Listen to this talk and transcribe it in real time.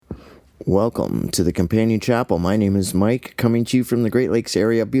Welcome to the Companion Chapel. My name is Mike, coming to you from the Great Lakes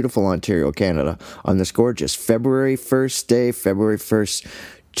area, beautiful Ontario, Canada, on this gorgeous February 1st day, February 1st,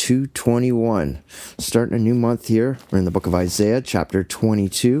 2021. Starting a new month here. We're in the book of Isaiah, chapter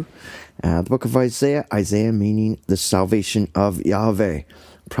 22. The book of Isaiah meaning the salvation of Yahweh.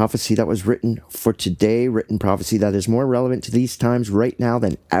 Prophecy that was written for today, written prophecy that is more relevant to these times right now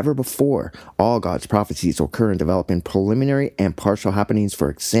than ever before. All God's prophecies occur and develop in preliminary and partial happenings for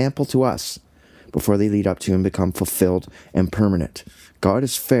example to us before they lead up to and become fulfilled and permanent. God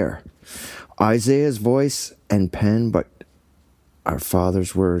is fair. Isaiah's voice and pen, but our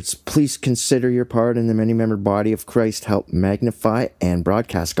Father's words. Please consider your part in the many-membered body of Christ. Help magnify and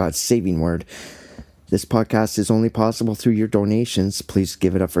broadcast God's saving word. This podcast is only possible through your donations. Please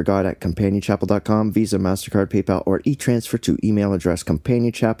give it up for God at companionchapel.com, Visa, MasterCard, PayPal, or e-transfer to email address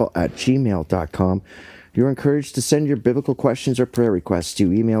companionchapel@gmail.com. You're encouraged to send your biblical questions or prayer requests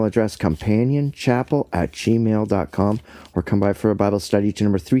to email address companionchapel@gmail.com or come by for a Bible study to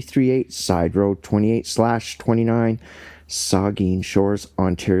number 338 Side Road 28/29, Saugeen Shores,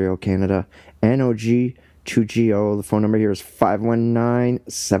 Ontario, Canada, NOG 2GO. The phone number here is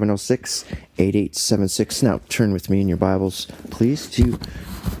 519-706-8876. Now turn with me in your Bibles, please, to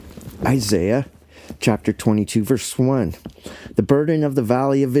Isaiah chapter 22, verse 1. The burden of the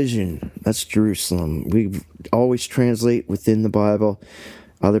valley of vision. That's Jerusalem. We always translate within the Bible.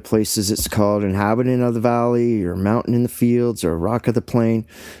 Other places it's called inhabitant of the valley, or mountain in the fields, or rock of the plain.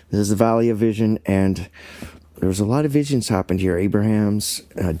 This is the valley of vision, and there's a lot of visions happened here. Abraham's,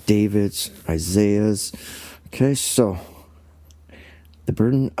 David's, Isaiah's. Okay, so the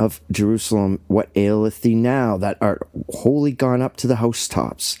burden of Jerusalem, what aileth thee now, that art wholly gone up to the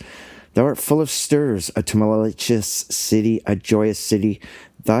housetops? Thou art full of stirs, a tumultuous city, a joyous city.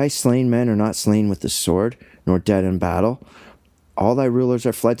 Thy slain men are not slain with the sword, nor dead in battle. All thy rulers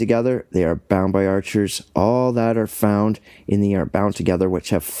are fled together, they are bound by archers. All that are found in thee are bound together, which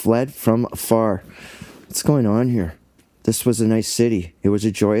have fled from afar. What's going on here? This was a nice city. It was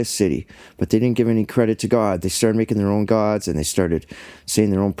a joyous city, but they didn't give any credit to God. They started making their own gods, and they started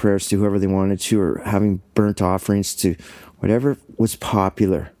saying their own prayers to whoever they wanted to, or having burnt offerings to whatever was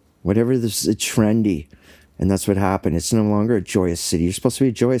popular, whatever was trendy. And that's what happened. It's no longer a joyous city. You're supposed to be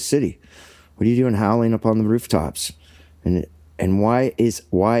a joyous city. What are you doing howling up on the rooftops? And why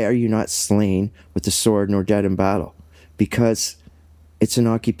are you not slain with the sword nor dead in battle? Because it's an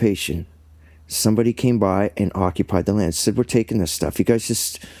occupation. Somebody came by and occupied the land. Said, we're taking this stuff. You guys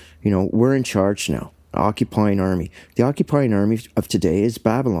just, we're in charge now. Occupying army. The occupying army of today is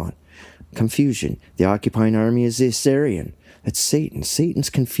Babylon. Confusion. The occupying army is the Assyrian. That's Satan. Satan's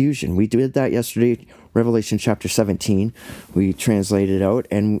confusion. We did that yesterday, Revelation chapter 17. We translated out,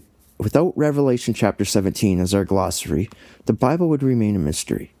 and without Revelation chapter 17 as our glossary, the Bible would remain a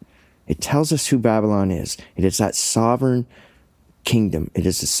mystery. It tells us who Babylon is. It is that sovereign kingdom. It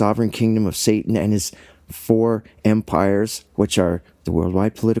is the sovereign kingdom of Satan and his four empires, which are the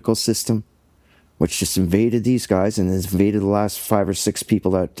worldwide political system, which just invaded these guys and has invaded the last 5 or 6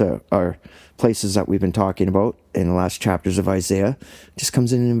 people that are places that we've been talking about in the last chapters of Isaiah. Just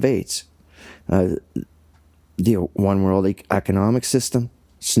comes in and invades. The one world economic system.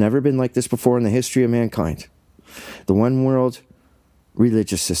 It's never been like this before in the history of mankind. The one world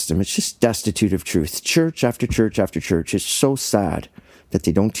religious system. It's just destitute of truth. Church after church after church. It's so sad that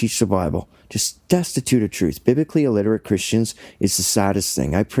they don't teach the Bible. Just destitute of truth. Biblically illiterate Christians is the saddest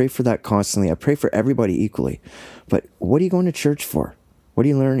thing. I pray for that constantly. I pray for everybody equally. But what are you going to church for? What are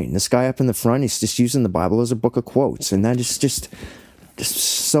you learning? This guy up in the front, he's just using the Bible as a book of quotes. And that is just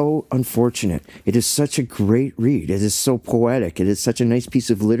so unfortunate. It is such a great read. It is so poetic. It is such a nice piece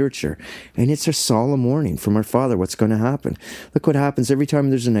of literature. And it's a solemn warning from our Father. What's going to happen? Look what happens every time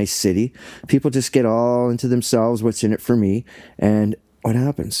there's a nice city. People just get all into themselves. What's in it for me? And what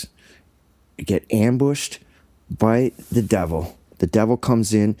happens? You get ambushed by the devil. The devil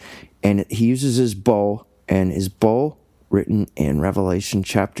comes in and he uses his bow. And his bow, written in Revelation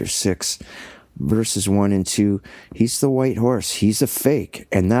chapter 6, verses 1 and 2, he's the white horse. He's a fake.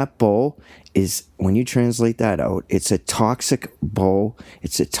 And that bow is, when you translate that out, it's a toxic bow.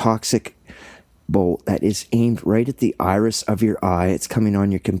 It's a toxic bow that is aimed right at the iris of your eye. It's coming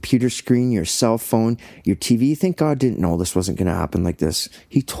on your computer screen, your cell phone, your TV. You think God didn't know this wasn't going to happen like this?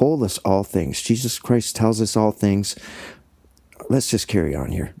 He told us all things. Jesus Christ tells us all things. Let's just carry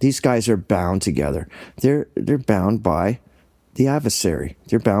on here. These guys are bound together. They're bound by the adversary.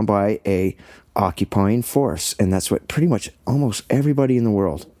 They're bound by a occupying force, and that's what pretty much almost everybody in the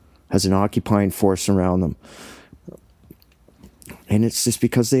world has, an occupying force around them. And it's just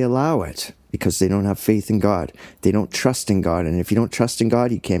because they allow it. because they don't have faith in God. They don't trust in God. And if you don't trust in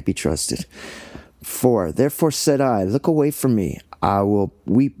God, you can't be trusted. 4, therefore said I, look away from me. I will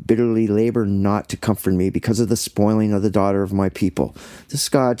weep bitterly, labor not to comfort me because of the spoiling of the daughter of my people. This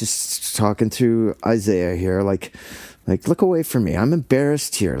God just talking through Isaiah here, like look away from me. I'm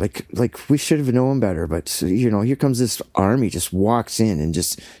embarrassed here. Like we should have known better. But here comes this army, just walks in and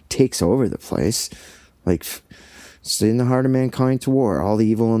just takes over the place. Like, it's in the heart of mankind to war. All the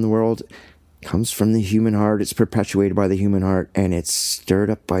evil in the world comes from the human heart. It's perpetuated by the human heart, and it's stirred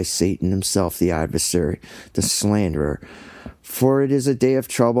up by Satan himself, the adversary, the slanderer. For it is a day of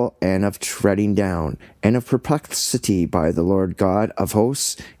trouble and of treading down and of perplexity by the Lord God of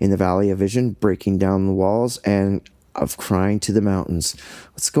hosts in the valley of vision, breaking down the walls and of crying to the mountains.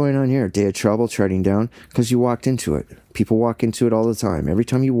 What's going on here? Day of trouble, treading down, because you walked into it. People walk into it all the time. Every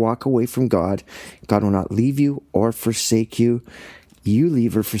time you walk away from God, God will not leave you or forsake you. You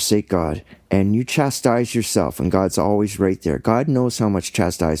leave or forsake God, and you chastise yourself, and God's always right there. God knows how much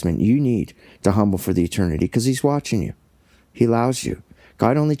chastisement you need to humble for the eternity, because he's watching you. He allows you.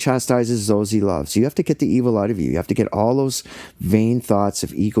 God only chastises those he loves. You have to get the evil out of you. You have to get all those vain thoughts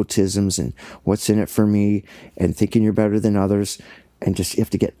of egotisms and what's in it for me and thinking you're better than others. And you have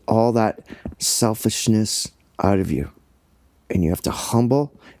to get all that selfishness out of you. And you have to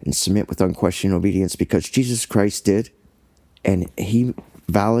humble and submit with unquestioning obedience, because Jesus Christ did. And he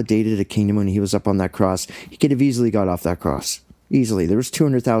validated a kingdom when he was up on that cross. He could have easily got off that cross. Easily. There was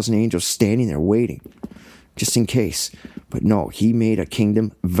 200,000 angels standing there waiting, just in case. But no, he made a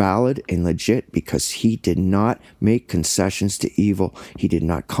kingdom valid and legit because he did not make concessions to evil. He did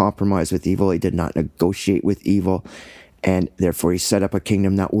not compromise with evil. He did not negotiate with evil. And therefore, he set up a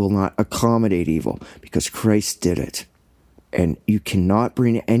kingdom that will not accommodate evil, because Christ did it. And you cannot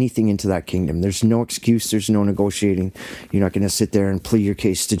bring anything into that kingdom. There's no excuse. There's no negotiating. You're not going to sit there and plead your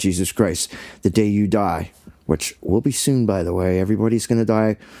case to Jesus Christ the day you die, which will be soon, by the way. Everybody's going to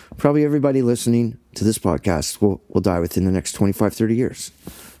die. Probably everybody listening to this podcast will die within the next 25, 30 years.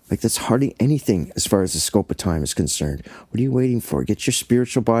 Like, that's hardly anything as far as the scope of time is concerned. What are you waiting for? Get your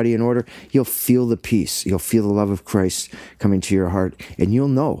spiritual body in order. You'll feel the peace. You'll feel the love of Christ come into your heart, and you'll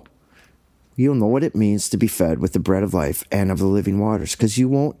know. You'll know what it means to be fed with the bread of life and of the living waters, because you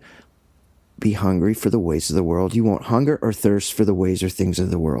won't be hungry for the ways of the world. You won't hunger or thirst for the ways or things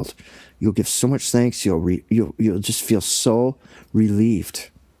of the world. You'll give so much thanks. You'll just feel so relieved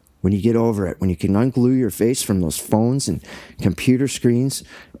when you get over it, when you can unglue your face from those phones and computer screens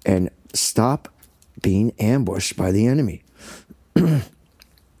and stop being ambushed by the enemy.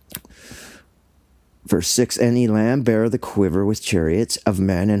 Verse 6, and Elam bare the quiver with chariots of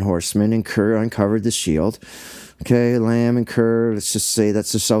men and horsemen, and Ker uncovered the shield. Okay, Elam and Ker, let's just say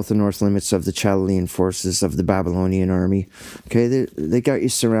that's the south and north limits of the Chaldean forces of the Babylonian army. Okay, they got you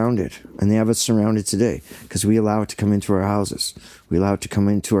surrounded, and they have us surrounded today, because we allow it to come into our houses. We allow it to come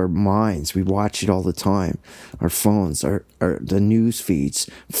into our minds. We watch it all the time. Our phones, the news feeds,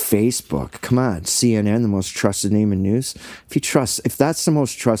 Facebook. Come on, CNN, the most trusted name in news. If that's the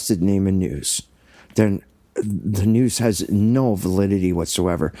most trusted name in news, then the news has no validity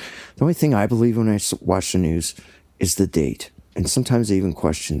whatsoever. The only thing I believe when I watch the news is the date, and sometimes I even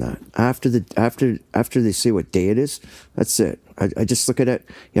question that. After they say what day it is, that's it. I just look at it.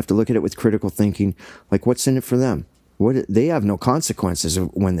 You have to look at it with critical thinking. Like, what's in it for them? They have no consequences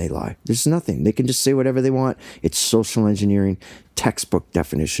when they lie. There's nothing. They can just say whatever they want. It's social engineering, textbook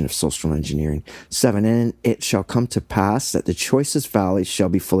definition of social engineering. 7, and it shall come to pass that the choicest valleys shall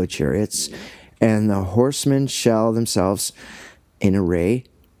be full of chariots, and the horsemen shall themselves in array,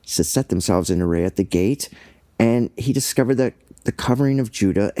 set themselves in array at the gate. And he discovered that the covering of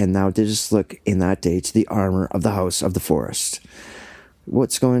Judah, and thou didst look in that day to the armor of the house of the forest.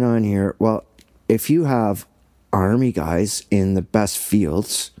 What's going on here? Well, if you have army guys in the best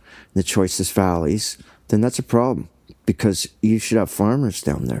fields, the choicest valleys, then that's a problem, because you should have farmers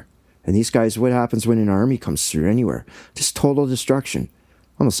down there. And these guys, what happens when an army comes through anywhere? Just total destruction.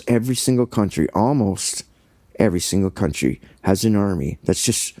 Almost every single country has an army that's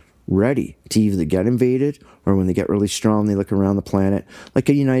just ready to either get invaded, or when they get really strong, they look around the planet. Like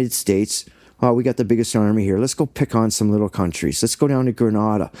the United States, oh, we got the biggest army here. Let's go pick on some little countries. Let's go down to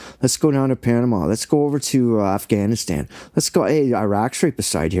Grenada. Let's go down to Panama. Let's go over to Afghanistan. Let's go, hey, Iraq's right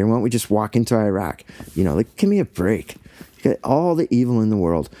beside here. Why don't we just walk into Iraq? Give me a break. All the evil in the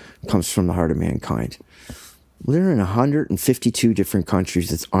world comes from the heart of mankind. They're in 152 different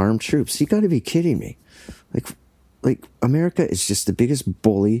countries with armed troops. You got to be kidding me. Like America is just the biggest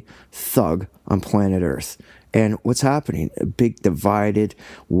bully thug on planet Earth. And what's happening? A big divided,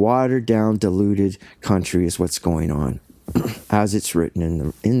 watered down, diluted country is what's going on. as it's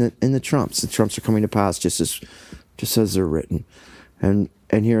written in the trumps. The trumps are coming to pass just as they're written. And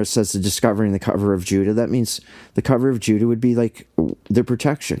here it says the discovering the cover of Judah. That means the cover of Judah would be like their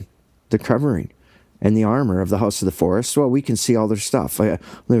protection, the covering, and the armor of the house of the forest. Well, we can see all their stuff.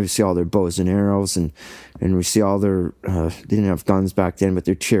 We see all their bows and arrows, and we see all their, they didn't have guns back then, but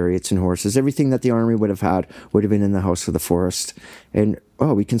their chariots and horses. Everything that the army would have had would have been in the house of the forest. And,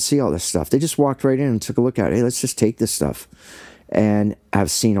 we can see all this stuff. They just walked right in and took a look at it. Hey, let's just take this stuff. And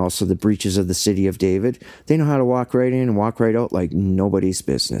I've seen also the breaches of the city of David. They know how to walk right in and walk right out like nobody's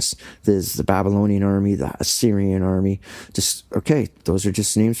business. There's the Babylonian army, the Assyrian army. Those are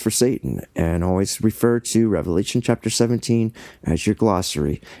just names for Satan. And always refer to Revelation chapter 17 as your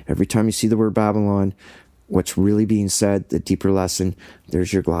glossary. Every time you see the word Babylon, what's really being said, the deeper lesson,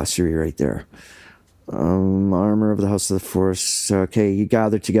 there's your glossary right there. Armor of the house of the forest. Okay, you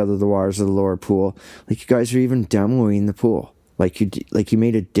gather together the waters of the lower pool. Like you guys are even demoing the pool. Like you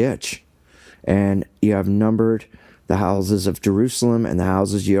made a ditch, and you have numbered the houses of Jerusalem and the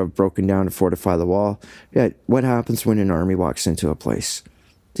houses you have broken down to fortify the wall. Yeah, what happens when an army walks into a place?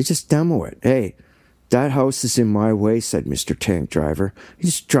 They just demo it. Hey, that house is in my way, said Mr. Tank Driver. He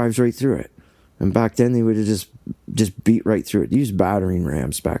just drives right through it. And back then they would have just beat right through it. They used battering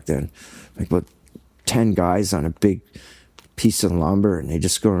rams back then, like about 10 guys on a big piece of lumber, and they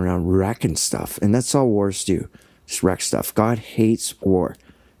just go around wrecking stuff. And that's all wars do. Just wreck stuff. God hates war.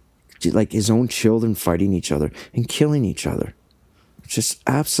 Like his own children fighting each other and killing each other. It's just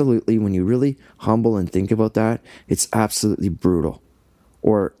absolutely, when you really humble and think about that, it's absolutely brutal.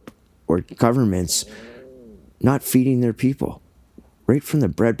 Or governments not feeding their people. Right from the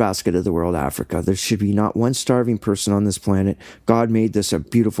breadbasket of the world, Africa, there should be not one starving person on this planet. God made this a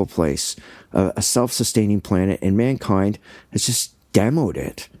beautiful place, a self-sustaining planet, and mankind has just demoed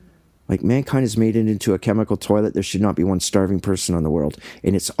it. Like, mankind has made it into a chemical toilet. There should not be one starving person on the world.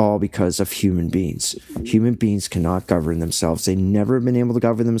 And it's all because of human beings. Human beings cannot govern themselves. They never have been able to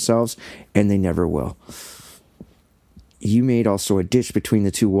govern themselves, and they never will. You made also a ditch between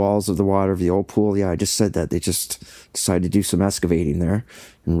the two walls of the water of the old pool. Yeah, I just said that. They just decided to do some excavating there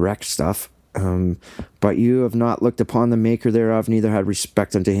and wreck stuff. But you have not looked upon the maker thereof, neither had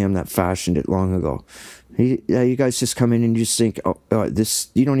respect unto him that fashioned it long ago. You guys just come in and you just think, this.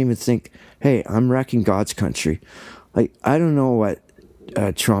 You don't even think, hey, I'm wrecking God's country. Like, I don't know what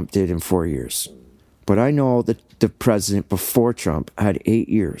Trump did in 4 years, but I know that the president before Trump had 8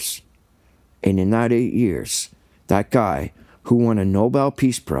 years. And in that 8 years, that guy who won a Nobel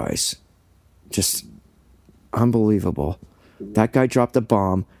Peace Prize, just unbelievable. That guy dropped a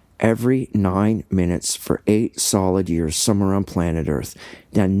bomb every 9 minutes for 8 solid years somewhere on planet Earth.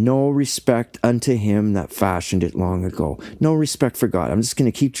 Now, no respect unto him that fashioned it long ago. No respect for God. I'm just going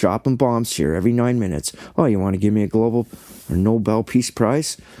to keep dropping bombs here every 9 minutes. Oh, you want to give me a global or Nobel Peace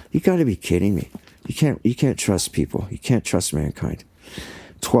Prize? You got to be kidding me. You can't trust people. You can't trust mankind.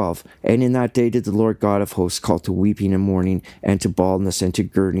 12. And in that day did the Lord God of hosts call to weeping and mourning, and to baldness, and to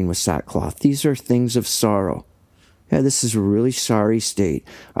girding with sackcloth. These are things of sorrow. Yeah, this is a really sorry state.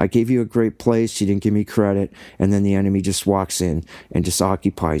 I gave you a great place. You didn't give me credit. And then the enemy just walks in and just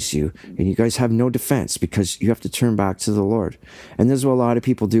occupies you. And you guys have no defense because you have to turn back to the Lord. And this is what a lot of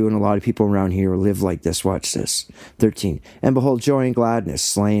people do. And a lot of people around here live like this. Watch this. 13. And behold, joy and gladness,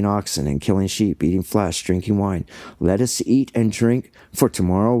 slaying oxen and killing sheep, eating flesh, drinking wine. Let us eat and drink, for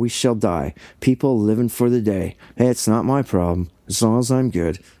tomorrow we shall die. People living for the day. Hey, it's not my problem. As long as I'm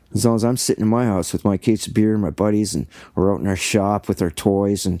good. As long as I'm sitting in my house with my case of beer and my buddies, and we're out in our shop with our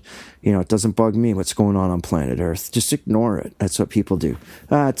toys, and, it doesn't bug me what's going on planet Earth. Just ignore it. That's what people do.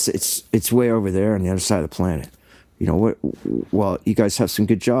 It's way over there on the other side of the planet. Well, you guys have some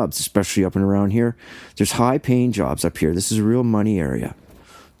good jobs, especially up and around here. There's high-paying jobs up here. This is a real money area.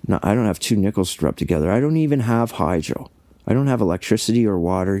 Now, I don't have 2 nickels to rub together. I don't even have hydro. I don't have electricity or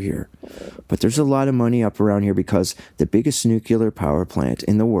water here. But there's a lot of money up around here because the biggest nuclear power plant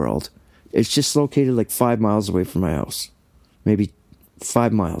in the world is just located like 5 miles away from my house. Maybe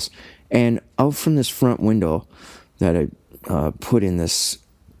 5 miles. And out from this front window that I put in this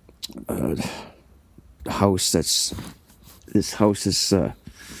house this house is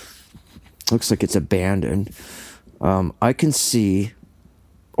looks like it's abandoned. I can see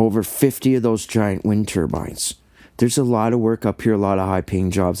over 50 of those giant wind turbines. There's a lot of work up here, a lot of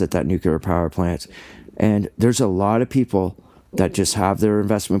high-paying jobs at that nuclear power plant. And there's a lot of people that just have their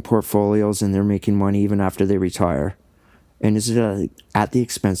investment portfolios and they're making money even after they retire. And is it at the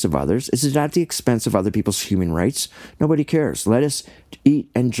expense of others? Is it at the expense of other people's human rights? Nobody cares. Let us eat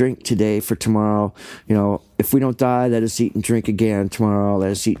and drink today for tomorrow. If we don't die, let us eat and drink again tomorrow.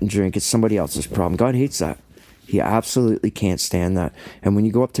 Let us eat and drink. It's somebody else's problem. God hates that. He absolutely can't stand that. And when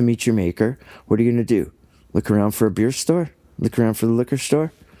you go up to meet your maker, what are you going to do? Look around for a beer store? Look around for the liquor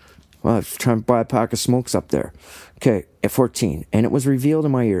store? Well, try and buy a pack of smokes up there. Okay, at 14. And it was revealed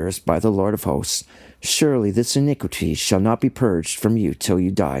in my ears by the Lord of hosts, surely this iniquity shall not be purged from you till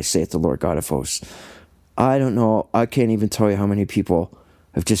you die, saith the Lord God of hosts. I don't know. I can't even tell you how many people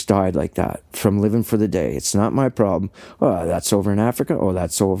have just died like that from living for the day. It's not my problem. Oh, that's over in Africa. Oh,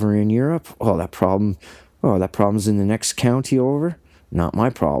 that's over in Europe. Oh, that problem's in the next county over. Not my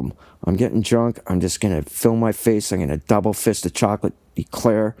problem. I'm getting drunk. I'm just going to fill my face. I'm going to double fist a chocolate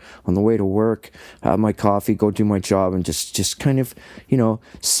eclair on the way to work, have my coffee, go do my job, and just kind of,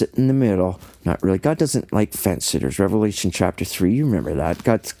 sit in the middle. Not really. God doesn't like fence sitters. Revelation chapter 3, you remember that.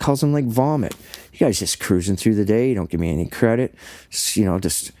 God calls them like vomit. You guys just cruising through the day. You don't give me any credit.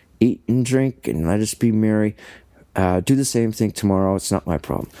 Just eat and drink and let us be merry. Do the same thing tomorrow. It's not my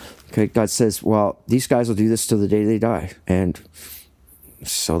problem. Okay, God says, well, these guys will do this till the day they die. And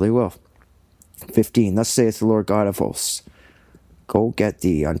so they will. 15, thus saith the Lord God of hosts, go get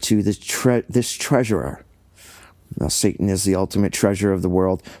thee unto this treasurer. Now, Satan is the ultimate treasurer of the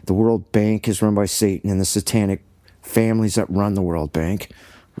world. The World Bank is run by Satan and the satanic families that run the World Bank.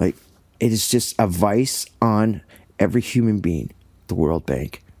 Like, it is just a vice on every human being, the World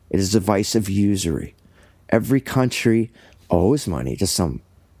Bank. It is a vice of usury. Every country owes money to some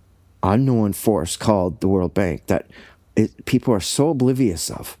unknown force called the World Bank that people are so oblivious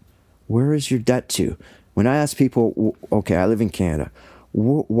of. Where is your debt to? When I ask people, okay, I live in Canada,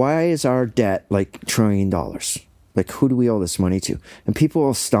 why is our debt like $1 trillion? Like, who do we owe this money to? And people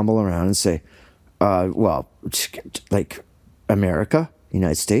will stumble around and say, like America,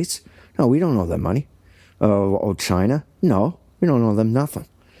 United States? No, we don't owe them money. Oh, China? No, we don't owe them nothing.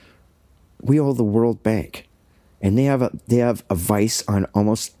 We owe the World Bank. And they have a vice on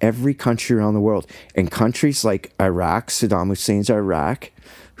almost every country around the world. And countries like Iraq, Saddam Hussein's Iraq,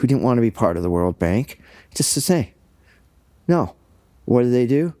 who didn't want to be part of the World Bank, just to say, no. What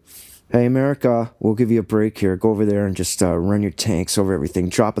do? Hey, America, we'll give you a break here. Go over there and just run your tanks over everything.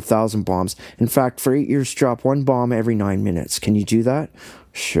 Drop 1,000 bombs. In fact, for 8 years, drop 1 bomb every 9 minutes. Can you do that?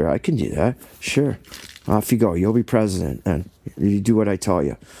 Sure, I can do that. Sure. Off you go. You'll be president. And you do what I tell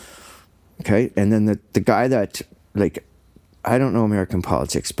you. Okay? And then the guy that, I don't know American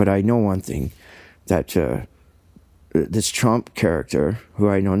politics, but I know one thing, that this Trump character, who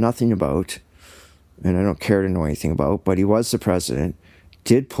I know nothing about, and I don't care to know anything about, but he was the president,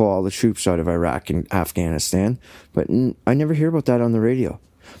 did pull all the troops out of Iraq and Afghanistan, but I never hear about that on the radio.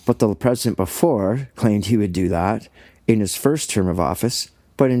 But the president before claimed he would do that in his first term of office,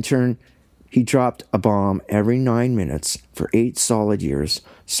 but in turn, he dropped a bomb every 9 minutes for 8 solid years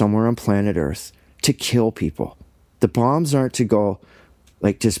somewhere on planet Earth to kill people. The bombs aren't to go,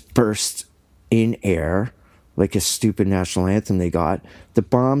 just burst in air, like a stupid national anthem they got. The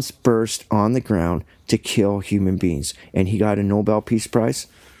bombs burst on the ground to kill human beings. And he got a Nobel Peace Prize?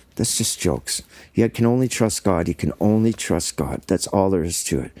 That's just jokes. You can only trust God. You can only trust God. That's all there is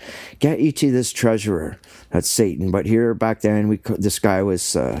to it. Get you to this treasurer. That's Satan. But here, back then, this guy was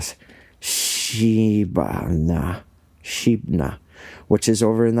Shebna, which is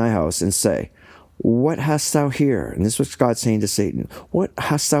over in thy house, and say, what hast thou here? And this was God saying to Satan, what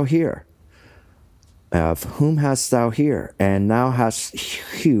hast thou here? Of whom hast thou here? And thou hast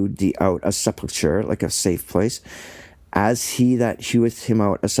hewed thee out a sepulchre, like a safe place, as he that heweth him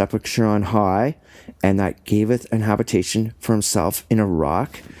out a sepulchre on high, and that gaveth an habitation for himself in a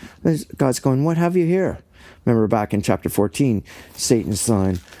rock. God's going, what have you here? Remember back in chapter 14, Satan's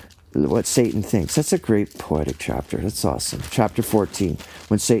line, what Satan thinks. That's a great poetic chapter. That's awesome. Chapter 14,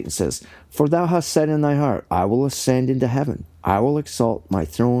 when Satan says, for thou hast said in thy heart, I will ascend into heaven. I will exalt my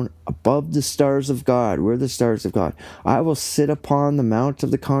throne above the stars of God. We're the stars of God. I will sit upon the mount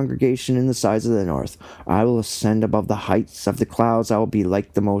of the congregation in the sides of the north. I will ascend above the heights of the clouds. I will be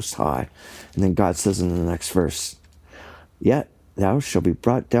like the Most High. And then God says in the next verse, yet thou shalt be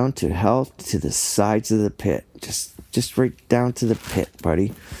brought down to hell, to the sides of the pit. Just right down to the pit,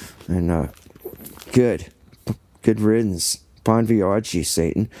 buddy. And good riddance. Bon voyage,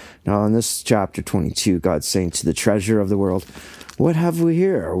 Satan. Now in this chapter 22, God's saying to the treasure of the world, what have we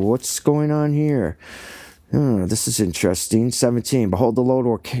here? What's going on here? This is interesting. 17, behold, the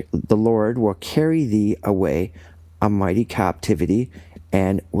Lord will carry thee away a mighty captivity,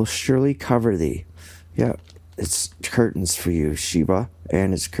 and will surely cover thee. Yeah, it's curtains for you, Sheba,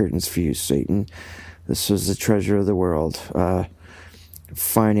 and it's curtains for you, Satan. This was the treasure of the world.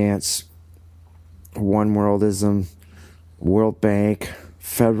 Finance, one worldism, World Bank,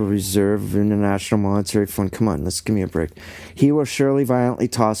 Federal Reserve, International Monetary Fund. Come on, let's give me a break. He will surely violently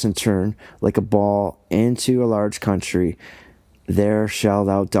toss and turn like a ball into a large country. There shall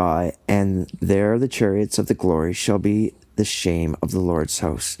thou die, and there the chariots of the glory shall be the shame of the Lord's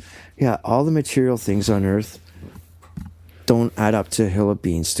house. Yeah, all the material things on earth don't add up to a hill of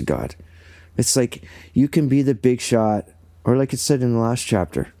beans to God. It's like you can be the big shot, or like it said in the last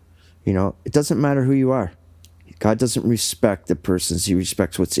chapter, it doesn't matter who you are. God doesn't respect the persons. He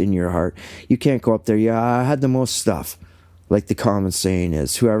respects what's in your heart. You can't go up there, yeah, I had the most stuff. Like the common saying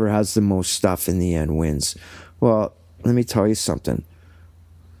is, whoever has the most stuff in the end wins. Well, let me tell you something.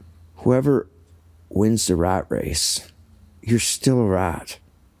 Whoever wins the rat race, you're still a rat.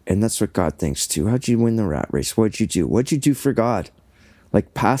 And that's what God thinks too. How'd you win the rat race? What'd you do? What'd you do for God?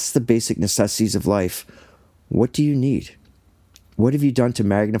 Like past the basic necessities of life, what do you need? What have you done to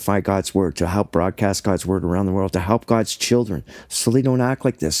magnify God's word, to help broadcast God's word around the world, to help God's children so they don't act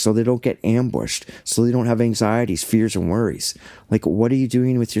like this, so they don't get ambushed, so they don't have anxieties, fears, and worries? Like, what are you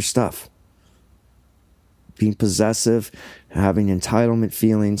doing with your stuff? Being possessive, having entitlement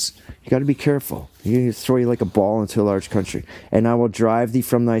feelings. You got to be careful. You throw you like a ball into a large country. And I will drive thee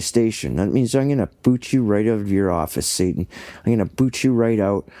from thy station. That means I'm going to boot you right out of your office, Satan. I'm going to boot you right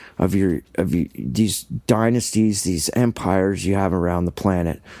out of these dynasties, these empires you have around the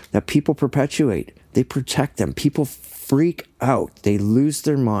planet that people perpetuate. They protect them. People freak out. They lose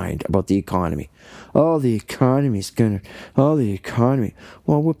their mind about the economy. Oh, the economy.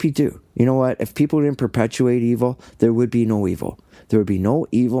 Well, whoopee-doo. You know what? If people didn't perpetuate evil, there would be no evil. There would be no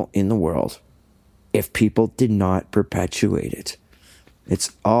evil in the world if people did not perpetuate it.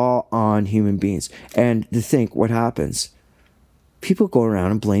 It's all on human beings. And to think what happens, people go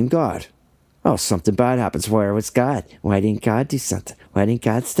around and blame God. Oh, something bad happens. Where was God? Why didn't God do something? Why didn't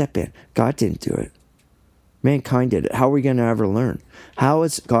God step in? God didn't do it. Mankind did it. How are we going to ever learn? How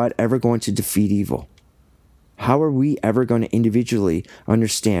is God ever going to defeat evil? How are we ever going to individually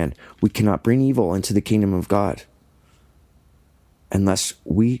understand we cannot bring evil into the kingdom of God unless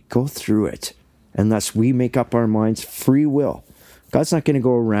we go through it, unless we make up our minds, free will? God's not going to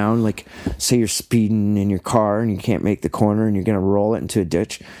go around like, say you're speeding in your car and you can't make the corner and you're going to roll it into a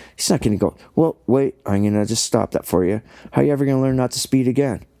ditch. He's not going to go, well, wait, I'm going to just stop that for you. How are you ever going to learn not to speed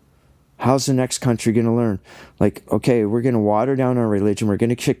again? How's the next country going to learn? Like, okay, we're going to water down our religion. We're going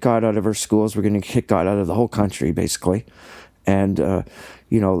to kick God out of our schools. We're going to kick God out of the whole country, basically. And,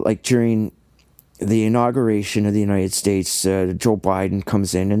 like during the inauguration of the United States, Joe Biden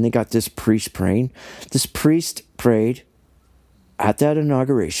comes in and they got this priest praying. This priest prayed at that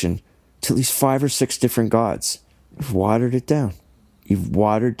inauguration to at least 5 or 6 different gods. You've watered it down. You've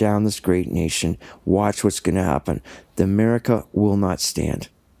watered down this great nation. Watch what's going to happen. The America will not stand.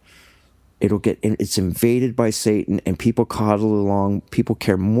 It's invaded by Satan, and people coddle along. People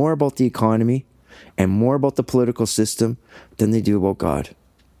care more about the economy and more about the political system than they do about God.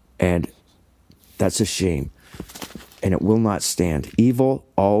 And that's a shame. And it will not stand. Evil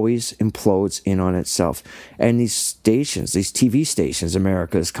always implodes in on itself. And these stations, these TV stations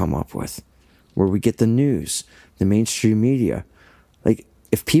America has come up with, where we get the news, the mainstream media, like,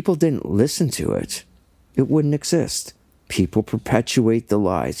 if people didn't listen to it, it wouldn't exist. People perpetuate the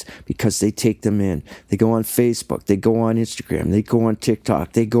lies because they take them in. They go on Facebook, they go on Instagram, they go on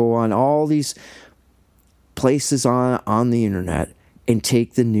TikTok, they go on all these places on the internet and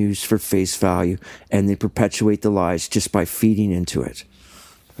take the news for face value, and they perpetuate the lies just by feeding into it.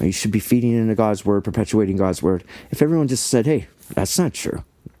 You should be feeding into God's word, perpetuating God's word. If everyone just said, hey, that's not true,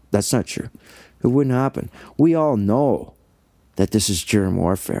 that's not true, it wouldn't happen. We all know that this is germ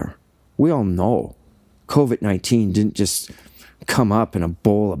warfare. We all know COVID-19 didn't just come up in a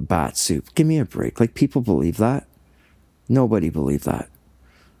bowl of bat soup. Give me a break. Like, people believe that? Nobody believed that.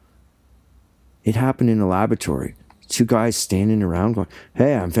 It happened in a laboratory. 2 guys standing around going,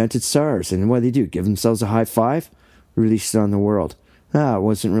 hey, I invented SARS. And what do they do? Give themselves a high five? Release it on the world. It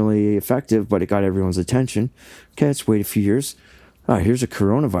wasn't really effective, but it got everyone's attention. Okay, let's wait a few years. Here's a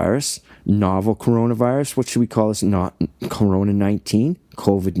coronavirus, novel coronavirus. What should we call this? Not Corona-19,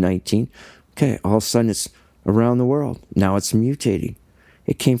 COVID-19. Okay, all of a sudden it's around the world. Now it's mutating.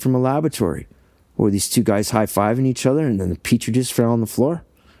 It came from a laboratory. Were these 2 guys high-fiving each other and then the petri dish fell on the floor?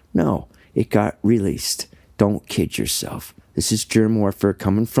 No, it got released. Don't kid yourself. This is germ warfare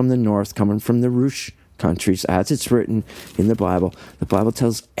coming from the north, coming from the Rush countries, as it's written in the Bible. The Bible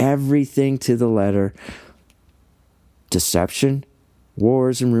tells everything to the letter. Deception,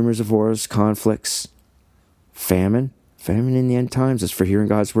 wars and rumors of wars, conflicts, famine. Famine in the end times is for hearing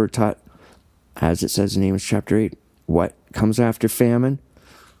God's word taught. As it says in Amos chapter 8, what comes after famine?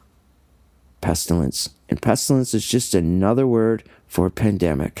 pestilence. And pestilence is just another word for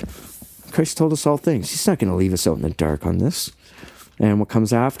pandemic. Christ told us all things. He's not going to leave us out in the dark on this. And what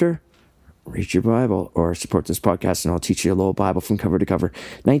comes after? Read your Bible or support this podcast, and I'll teach you a little Bible from cover to cover.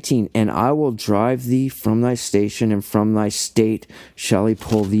 19, and I will drive thee from thy station, and from thy state shall he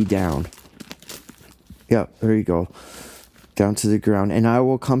pull thee down. Yeah, there you go. Down to the ground. And I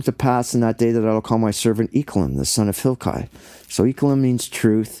will come to pass in that day that I will call my servant Eklum, the son of Hilkiah. So Eklum means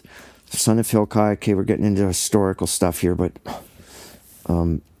truth, son of Hilkiah. Okay, we're getting into historical stuff here, but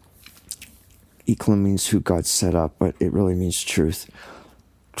Eklum means who God set up, but it really means truth.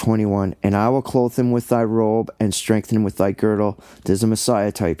 21, and I will clothe him with thy robe and strengthen him with thy girdle. There's a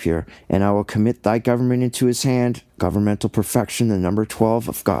Messiah type here. And I will commit thy government into his hand, governmental perfection, the number 12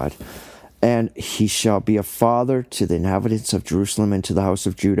 of God. And he shall be a father to the inhabitants of Jerusalem and to the house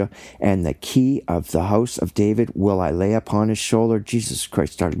of Judah. And the key of the house of David will I lay upon his shoulder, Jesus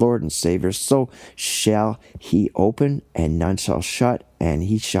Christ our Lord and Savior. So shall he open, and none shall shut, and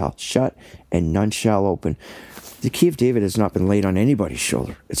he shall shut, and none shall open. The key of David has not been laid on anybody's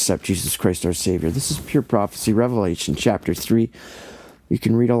shoulder except Jesus Christ our Savior. This is pure prophecy, Revelation chapter 3. You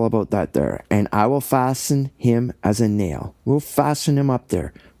can read all about that there. And I will fasten him as a nail. We'll fasten him up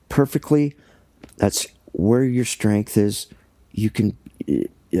there perfectly. That's where your strength is. You can,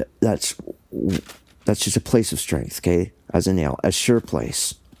 that's just a place of strength, okay? As a nail, a sure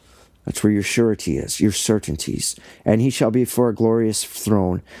place. That's where your surety is, your certainties. And he shall be for a glorious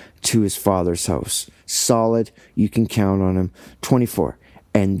throne to his father's house. Solid, you can count on him. 24,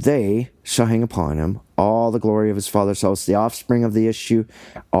 and they shall hang upon him all the glory of his father's house, the offspring of the issue,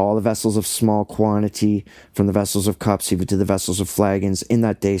 all the vessels of small quantity, from the vessels of cups even to the vessels of flagons. In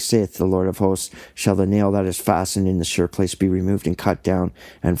that day, saith the Lord of hosts, shall the nail that is fastened in the sure place be removed and cut down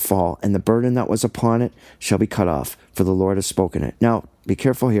and fall, and the burden that was upon it shall be cut off, for the Lord has spoken it. Now, be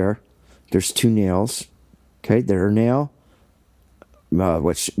careful here. There's two nails, okay? Their nail,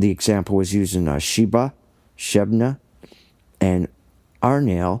 which the example was used in Shebna, and our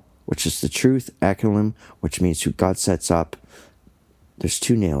nail, which is the truth, Eklum, which means who God sets up. There's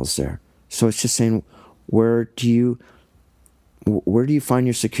two nails there. So it's just saying, where do you find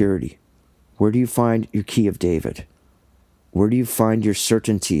your security? Where do you find your key of David? Where do you find your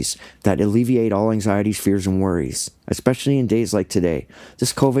certainties that alleviate all anxieties, fears, and worries, especially in days like today?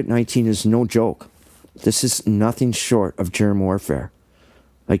 This COVID-19 is no joke. This is nothing short of germ warfare.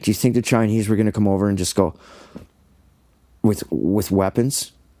 Like, do you think the Chinese were going to come over and just go with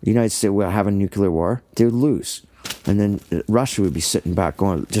weapons? The United States will have a nuclear war. They would lose. And then Russia would be sitting back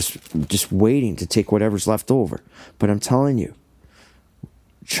going, just waiting to take whatever's left over. But I'm telling you,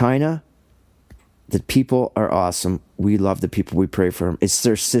 China, the people are awesome. We love the people. We pray for them. It's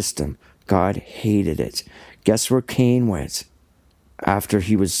their system. God hated it. Guess where Cain went after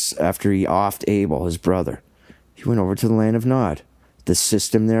he offed Abel, his brother? He went over to the land of Nod, the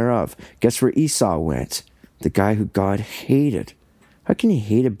system thereof. Guess where Esau went? The guy who God hated. How can you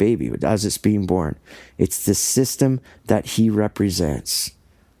hate a baby as it's being born? It's the system that he represents.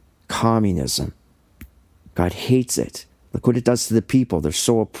 Communism. God hates it. Look what it does to the people. They're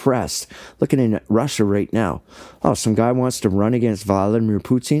so oppressed. Looking in Russia right now. Oh, some guy wants to run against Vladimir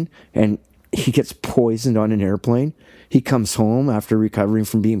Putin, and he gets poisoned on an airplane. He comes home after recovering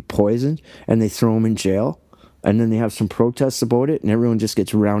from being poisoned, and they throw him in jail. And then they have some protests about it, and everyone just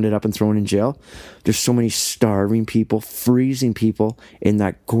gets rounded up and thrown in jail. There's so many starving people, freezing people in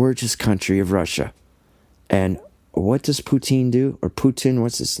that gorgeous country of Russia. And what does Putin do? Or Putin,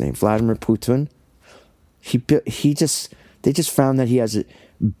 what's his name? Vladimir Putin? They just found that he has a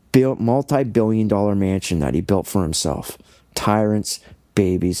multi-billion-dollar mansion that he built for himself. Tyrants,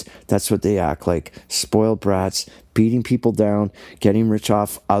 babies, that's what they act like. Spoiled brats, beating people down, getting rich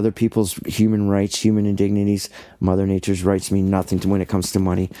off other people's human rights, human indignities. Mother Nature's rights mean nothing when it comes to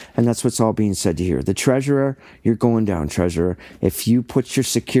money. And that's what's all being said here. The treasurer, you're going down, treasurer. If you put your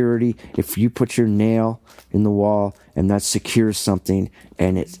security, if you put your nail in the wall and that secures something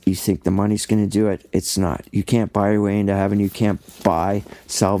and you think the money's going to do it, it's not. You can't buy your way into heaven. You can't buy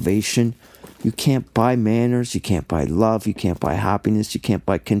salvation. You can't buy manners, you can't buy love, you can't buy happiness, you can't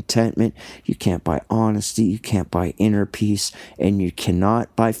buy contentment, you can't buy honesty, you can't buy inner peace, and you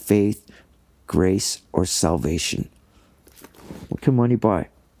cannot buy faith, grace, or salvation. What can money buy?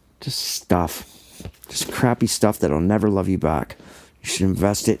 Just stuff. Just crappy stuff that'll never love you back. You should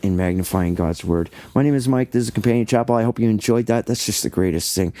invest it in magnifying God's word. My name is Mike. This is a Companion Chapel. I hope you enjoyed that. That's just the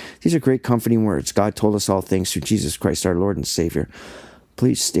greatest thing. These are great comforting words. God told us all things through Jesus Christ, our Lord and Savior.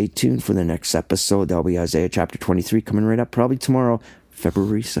 Please stay tuned for the next episode. That'll be Isaiah chapter 23 coming right up probably tomorrow,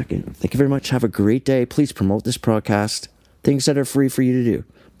 February 2nd. Thank you very much. Have a great day. Please promote this broadcast. things that are free for you to do.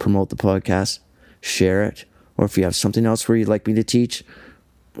 Promote the podcast, share it, or if you have something else where you'd like me to teach,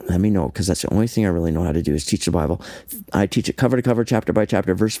 let me know, because that's the only thing I really know how to do is teach the Bible. I teach it cover to cover, chapter by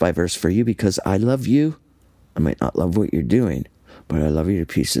chapter, verse by verse for you because I love you. I might not love what you're doing, but I love you to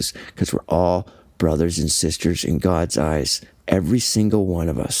pieces because we're all brothers and sisters in God's eyes, every single one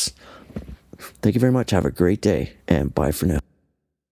of us. Thank you very much. Have a great day, and bye for now.